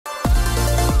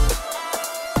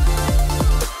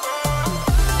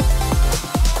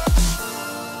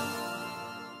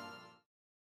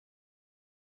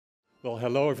Well,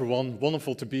 hello everyone.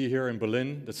 Wonderful to be here in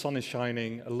Berlin. The sun is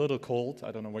shining, a little cold.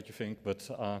 I don't know what you think, but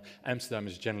Amsterdam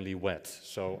is generally wet.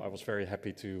 So I was very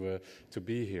happy to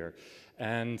be here.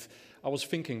 And I was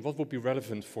thinking what would be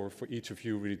relevant for each of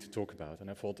you really to talk about.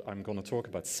 And I thought I'm going to talk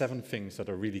about 7 things that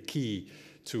are really key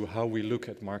to how we look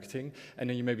at marketing. And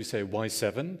then you maybe say, why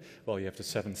 7? Well, you have the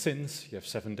 7 sins, you have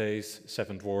 7 days,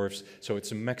 7 dwarfs. So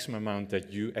it's a maximum amount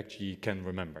that you actually can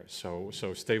remember. So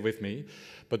stay with me.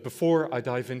 But before I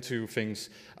dive into things,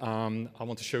 I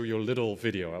want to show you a little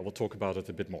video. I will talk about it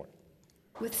a bit more.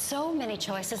 With so many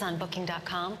choices on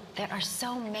Booking.com, there are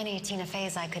so many Tina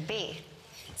Feys I could be.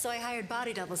 So I hired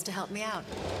body doubles to help me out.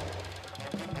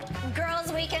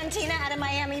 Girls Weekend Tina at a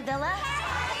Miami villa.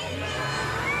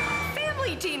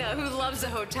 Family Tina who loves a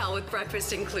hotel with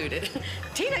breakfast included.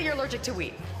 Tina, you're allergic to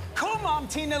wheat. Cool Mom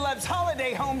Tina loves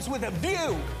holiday homes with a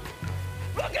view.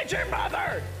 Look at your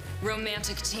mother!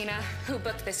 Romantic Tina, who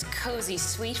booked this cozy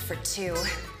suite for 2.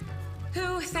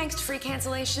 Who, thanks to free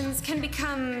cancellations, can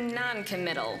become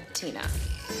non-committal Tina.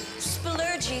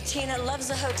 Splurgy Tina loves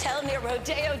a hotel near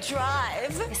Rodeo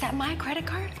Drive. Is that my credit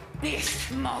card? This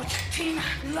most Tina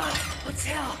loves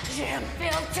hotel gym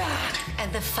filter.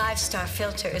 And the 5-star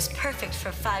filter is perfect for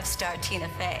 5-star Tina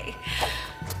Fey.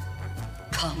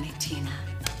 Call me Tina.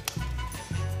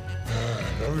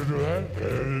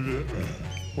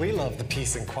 We love the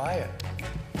peace and quiet.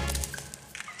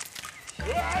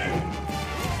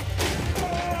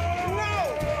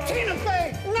 Tina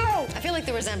Fey, no! I feel like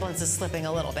the resemblance is slipping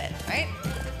a little bit, right?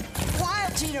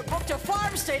 Wild Tina booked a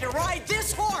farm stay to ride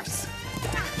this horse.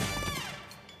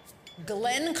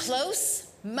 Glenn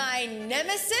Close, my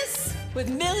nemesis? With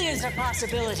millions of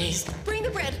possibilities. Bring the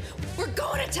bread. We're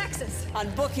going to Texas. On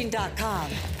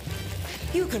Booking.com,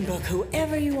 you can book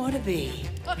whoever you want to be.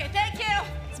 Okay, thank you.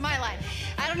 It's my line.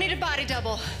 I don't need a body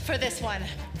double for this one.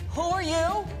 Who are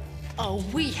you? Oh,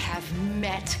 we have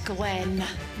met, Glenn.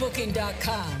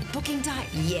 Booking.com.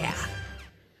 Yeah.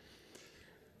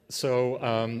 So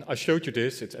I showed you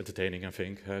this. It's entertaining, I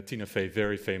think. Tina Fey,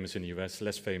 very famous in the US,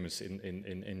 less famous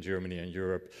in Germany and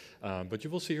Europe. But you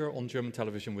will see her on German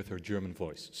television with her German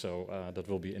voice. So that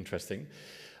will be interesting.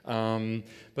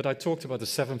 But I talked about the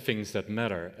 7 things that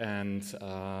matter, and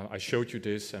I showed you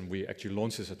this, and we actually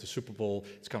launched this at the Super Bowl.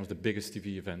 It's kind of the biggest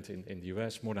TV event in the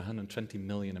US. More than 120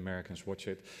 million Americans watch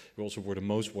it. We also were the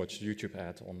most watched YouTube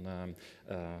ad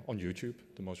on YouTube,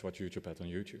 the most watched YouTube ad on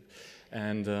YouTube.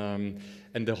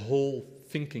 And the whole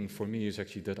thinking for me is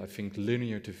actually that I think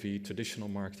linear TV, traditional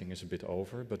marketing is a bit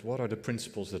over, but what are the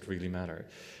principles that really matter?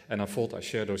 And I thought I'd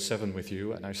share those 7 with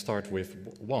you, and I start with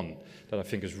 1 that I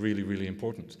think is really, really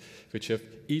important, which if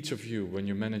each of you, when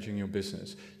you're managing your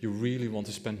business, you really want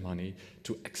to spend money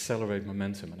to accelerate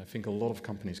momentum. And I think a lot of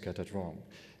companies get that wrong.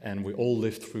 And we all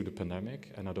lived through the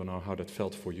pandemic, and I don't know how that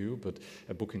felt for you, but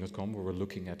at Booking.com we were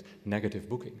looking at negative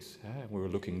bookings. We were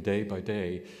looking day by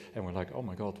day, and we're like, oh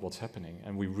my God, what's happening?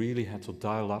 And we really had to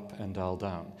dial up and dial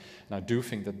down. And I do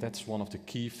think that that's one of the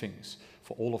key things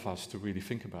for all of us to really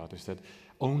think about, is that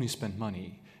only spend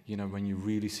money, when you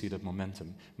really see that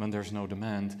momentum. When there's no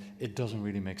demand, it doesn't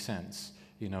really make sense,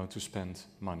 to spend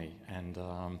money. And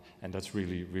that's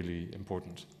really, really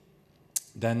important.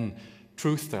 Then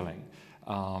truth telling.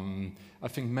 I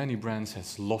think many brands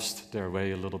has lost their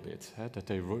way a little bit, that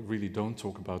they really don't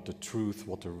talk about the truth,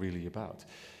 what they're really about.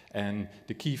 And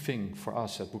the key thing for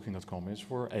us at Booking.com is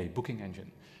we're a booking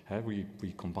engine. We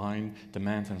combine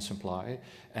demand and supply,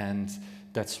 and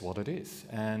that's what it is.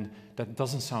 And that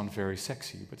doesn't sound very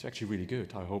sexy, but it's actually really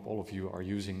good. I hope all of you are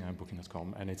using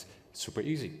Booking.com, and it's super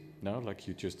easy. Like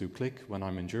you just do click. When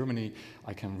I'm in Germany,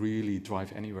 I can really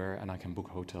drive anywhere, and I can book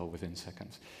a hotel within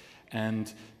seconds.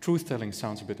 And truth-telling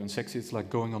sounds a bit unsexy. It's like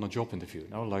going on a job interview.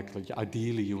 Like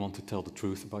ideally you want to tell the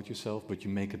truth about yourself, but you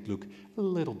make it look a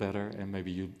little better, and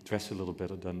maybe you dress a little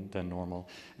better than normal.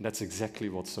 And that's exactly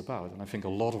what it's about. And I think a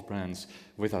lot of brands,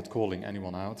 without calling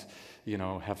anyone out,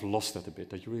 have lost that a bit.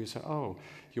 That you really say, oh,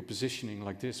 you're positioning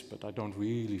like this, but I don't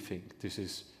really think this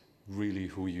is really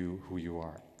who you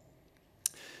are.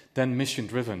 Then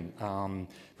mission-driven.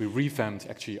 We revamped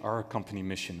actually our company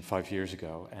mission 5 years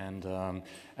ago,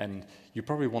 and you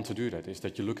probably want to do that, is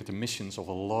that you look at the missions of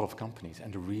a lot of companies,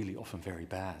 and they're really often very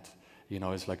bad.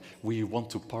 It's like, we want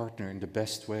to partner in the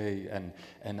best way, and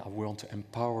we want to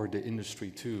empower the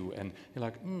industry too, and you're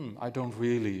like, I don't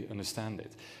really understand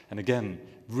it. And again,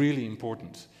 really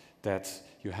important that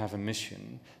you have a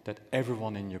mission that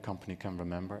everyone in your company can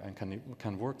remember and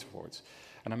can work towards.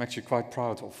 And I'm actually quite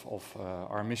proud of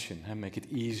our mission, and make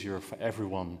it easier for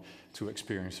everyone to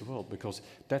experience the world, because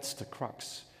that's the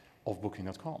crux of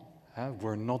Booking.com.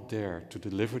 We're not there to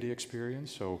deliver the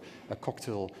experience, so a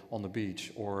cocktail on the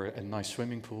beach or a nice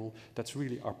swimming pool, that's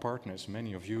really our partners,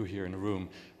 many of you here in the room,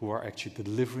 who are actually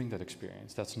delivering that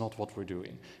experience. That's not what we're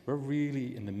doing. We're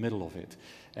really in the middle of it.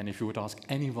 And if you would ask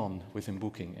anyone within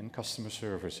booking, in customer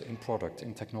service, in product,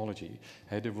 in technology,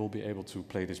 they will be able to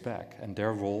play this back. And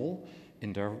their role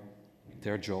in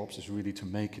their jobs is really to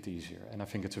make it easier. And I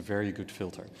think it's a very good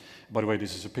filter. By the way,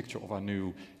 this is a picture of our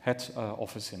new head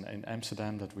office in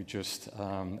Amsterdam that we just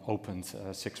opened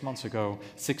 6 months ago.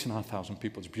 6,500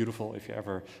 people. It's beautiful. If you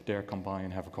ever dare come by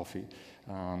and have a coffee,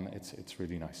 it's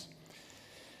really nice.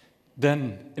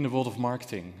 Then, in the world of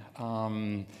marketing,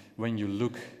 when you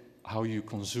look how you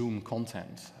consume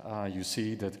content, you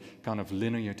see that kind of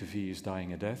linear TV is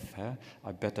dying a death.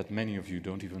 I bet that many of you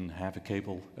don't even have a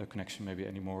cable connection maybe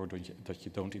anymore, that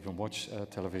you don't even watch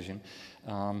television.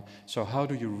 So how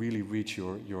do you really reach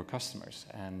your customers?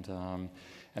 And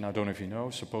I don't know if you know,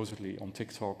 supposedly on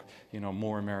TikTok,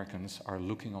 more Americans are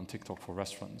looking on TikTok for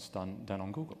restaurants than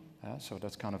on Google. So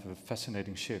that's kind of a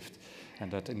fascinating shift. And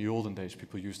that in the olden days,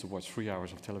 people used to watch 3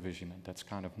 hours of television, and that's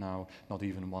kind of now not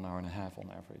even 1 hour and a half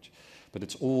on average. But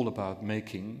it's all about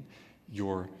making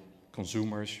your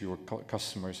consumers, your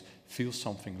customers, feel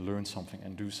something, learn something,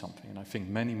 and do something. And I think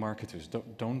many marketers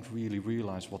don't really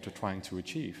realize what they're trying to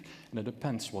achieve. And it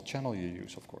depends what channel you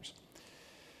use, of course.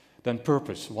 Then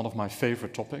purpose, one of my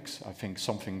favorite topics. I think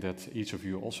something that each of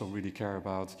you also really care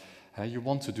about. You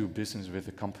want to do business with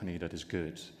a company that is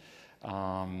good.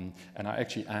 And I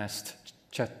actually asked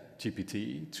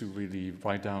ChatGPT to really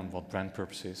write down what brand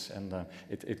purpose is, and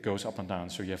it goes up and down,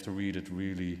 so you have to read it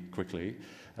really quickly,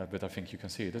 but I think you can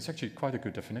see it. It's actually quite a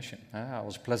good definition. I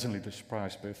was pleasantly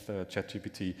surprised with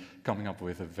ChatGPT coming up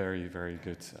with a very, very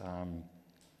good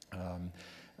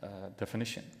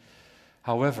definition.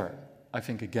 However, I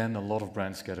think, again, a lot of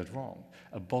brands get it wrong.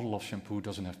 A bottle of shampoo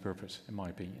doesn't have purpose, in my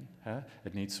opinion.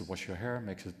 It needs to wash your hair,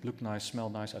 makes it look nice, smell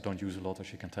nice. I don't use a lot, as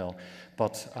you can tell.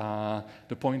 But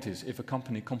the point is, if a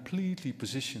company completely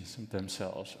positions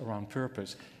themselves around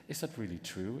purpose, is that really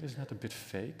true? Isn't that a bit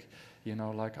fake?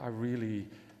 I really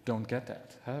don't get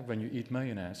that. When you eat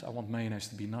mayonnaise, I want mayonnaise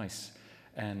to be nice.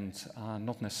 And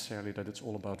not necessarily that it's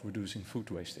all about reducing food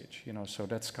wastage. So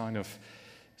that's kind of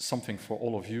something for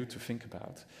all of you to think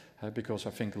about, because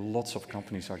I think lots of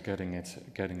companies are getting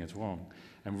it wrong.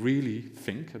 And really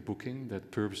think at Booking that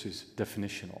purpose is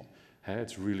definitional.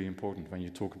 It's really important when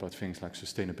you talk about things like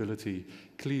sustainability.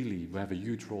 Clearly, we have a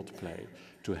huge role to play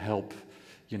to help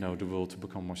the world to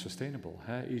become more sustainable.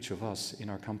 Each of us in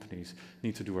our companies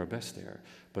need to do our best there.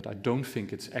 But I don't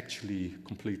think it's actually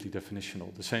completely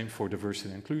definitional. The same for diversity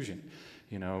and inclusion.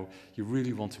 You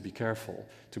really want to be careful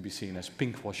to be seen as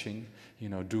pinkwashing,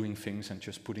 doing things and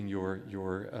just putting your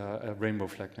rainbow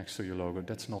flag next to your logo.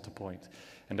 That's not the point.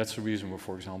 And that's the reason we,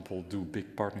 for example, do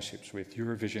big partnerships with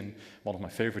Eurovision, one of my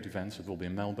favorite events. It will be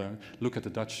in Melbourne. Look at the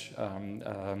Dutch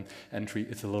entry.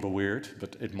 It's a little weird,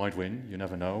 but it might win. You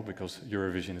never know, because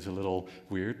Eurovision is a little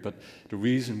weird. But the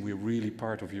reason we're really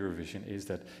part of Eurovision is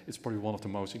that it's probably one of the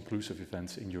most inclusive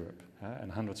events in Europe. And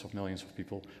hundreds of millions of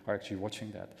people are actually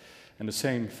watching that. And the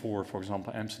same for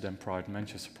example, Amsterdam Pride,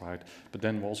 Manchester Pride, but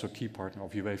then we're also a key partner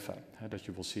of UEFA, that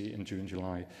you will see in June,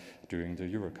 July during the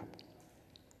Euro Cup.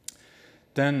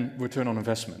 Then return on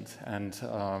investment, and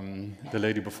the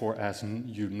lady before asked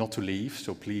you not to leave,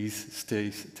 so please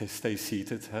stay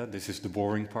seated. This is the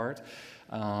boring part.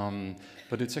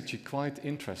 But it's actually quite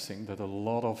interesting that a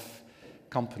lot of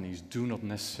companies do not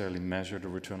necessarily measure the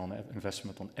return on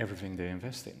investment on everything they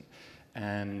invest in.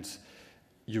 And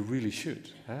you really should.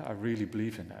 I really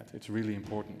believe in that. It's really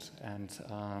important.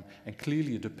 And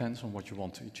clearly it depends on what you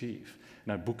want to achieve.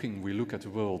 Now, Booking, we look at the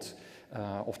world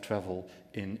of travel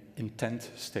in intent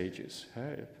stages.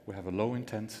 We have a low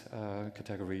intent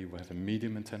category, we have a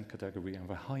medium intent category, and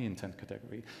a high intent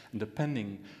category. And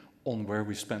depending on where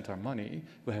we spend our money,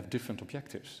 we have different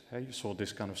objectives. You saw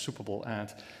this kind of Super Bowl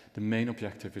ad. The main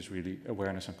objective is really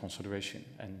awareness and consideration,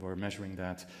 and we're measuring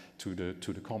that to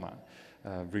the comma.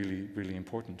 Really, really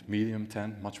important. Medium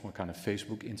intent, much more kind of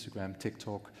Facebook, Instagram,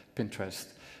 TikTok,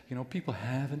 Pinterest. People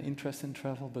have an interest in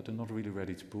travel, but they're not really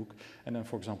ready to book. And then,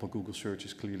 for example, Google search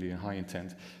is clearly a high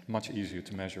intent, much easier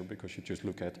to measure because you just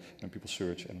look at when people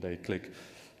search and they click,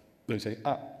 they say,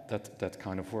 that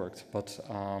kind of worked. But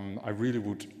I really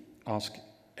would ask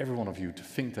every one of you to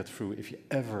think that through. If you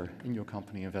ever in your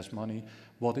company invest money,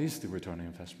 what is the return on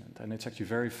investment? And it's actually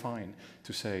very fine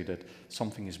to say that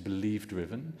something is belief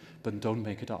driven, but don't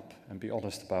make it up and be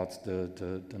honest about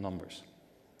the numbers.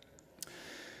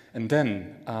 And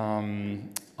then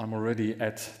I'm already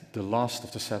at the last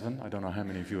of the 7. I don't know how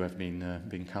many of you have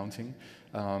been counting.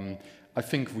 I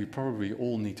think we probably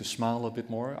all need to smile a bit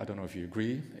more. I don't know if you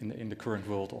agree, in the current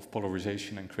world of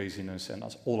polarization and craziness, and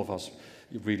as all of us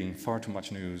reading far too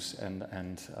much news and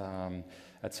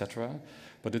etc.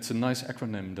 But it's a nice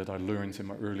acronym that I learned in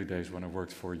my early days when I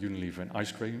worked for Unilever in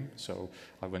ice cream. So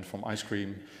I went from ice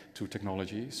cream to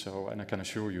technology. So, and I can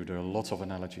assure you there are lots of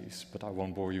analogies, but I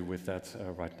won't bore you with that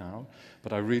right now.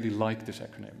 But I really like this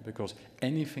acronym because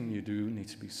anything you do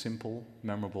needs to be simple,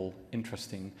 memorable,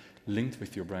 interesting, linked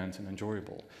with your brand and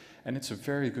enjoyable. And it's a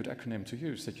very good acronym to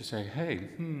use that you say, hey,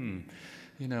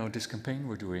 you know, this campaign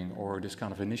we're doing, or this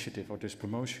kind of initiative, or this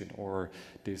promotion, or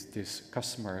this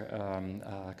customer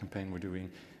campaign we're doing,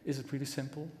 is it really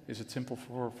simple? Is it simple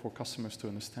for customers to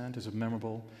understand? Is it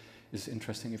memorable? Is it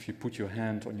interesting? If you put your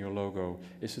hand on your logo,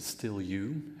 is it still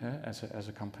you as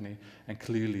a company? And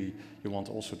clearly, you want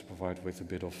also to provide with a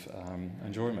bit of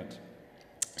enjoyment.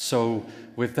 So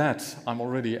with that, I'm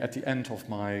already at the end of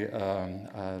my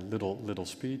little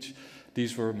speech.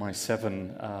 These were my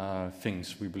 7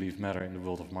 things we believe matter in the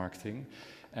world of marketing.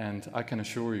 And I can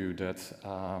assure you that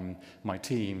my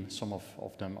team, some of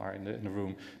them are in the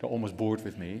room, they're almost bored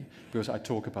with me because I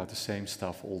talk about the same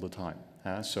stuff all the time.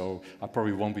 So I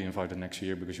probably won't be invited next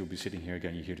year because you'll be sitting here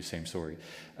again, you hear the same story.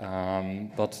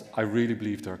 But I really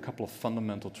believe there are a couple of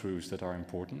fundamental truths that are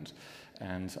important.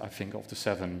 And I think of the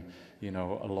 7, you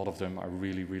know, a lot of them are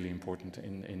really, really important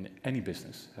in any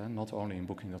business, not only in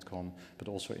Booking.com, but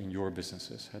also in your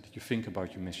businesses. That you think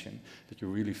about your mission, that you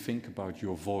really think about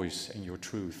your voice and your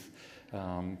truth.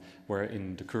 Where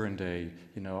in the current day,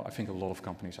 you know, I think a lot of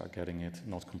companies are getting it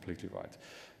not completely right.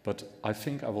 But I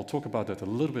think I will talk about that a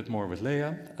little bit more with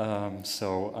Leah.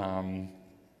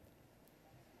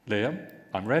 Leah,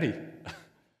 I'm ready.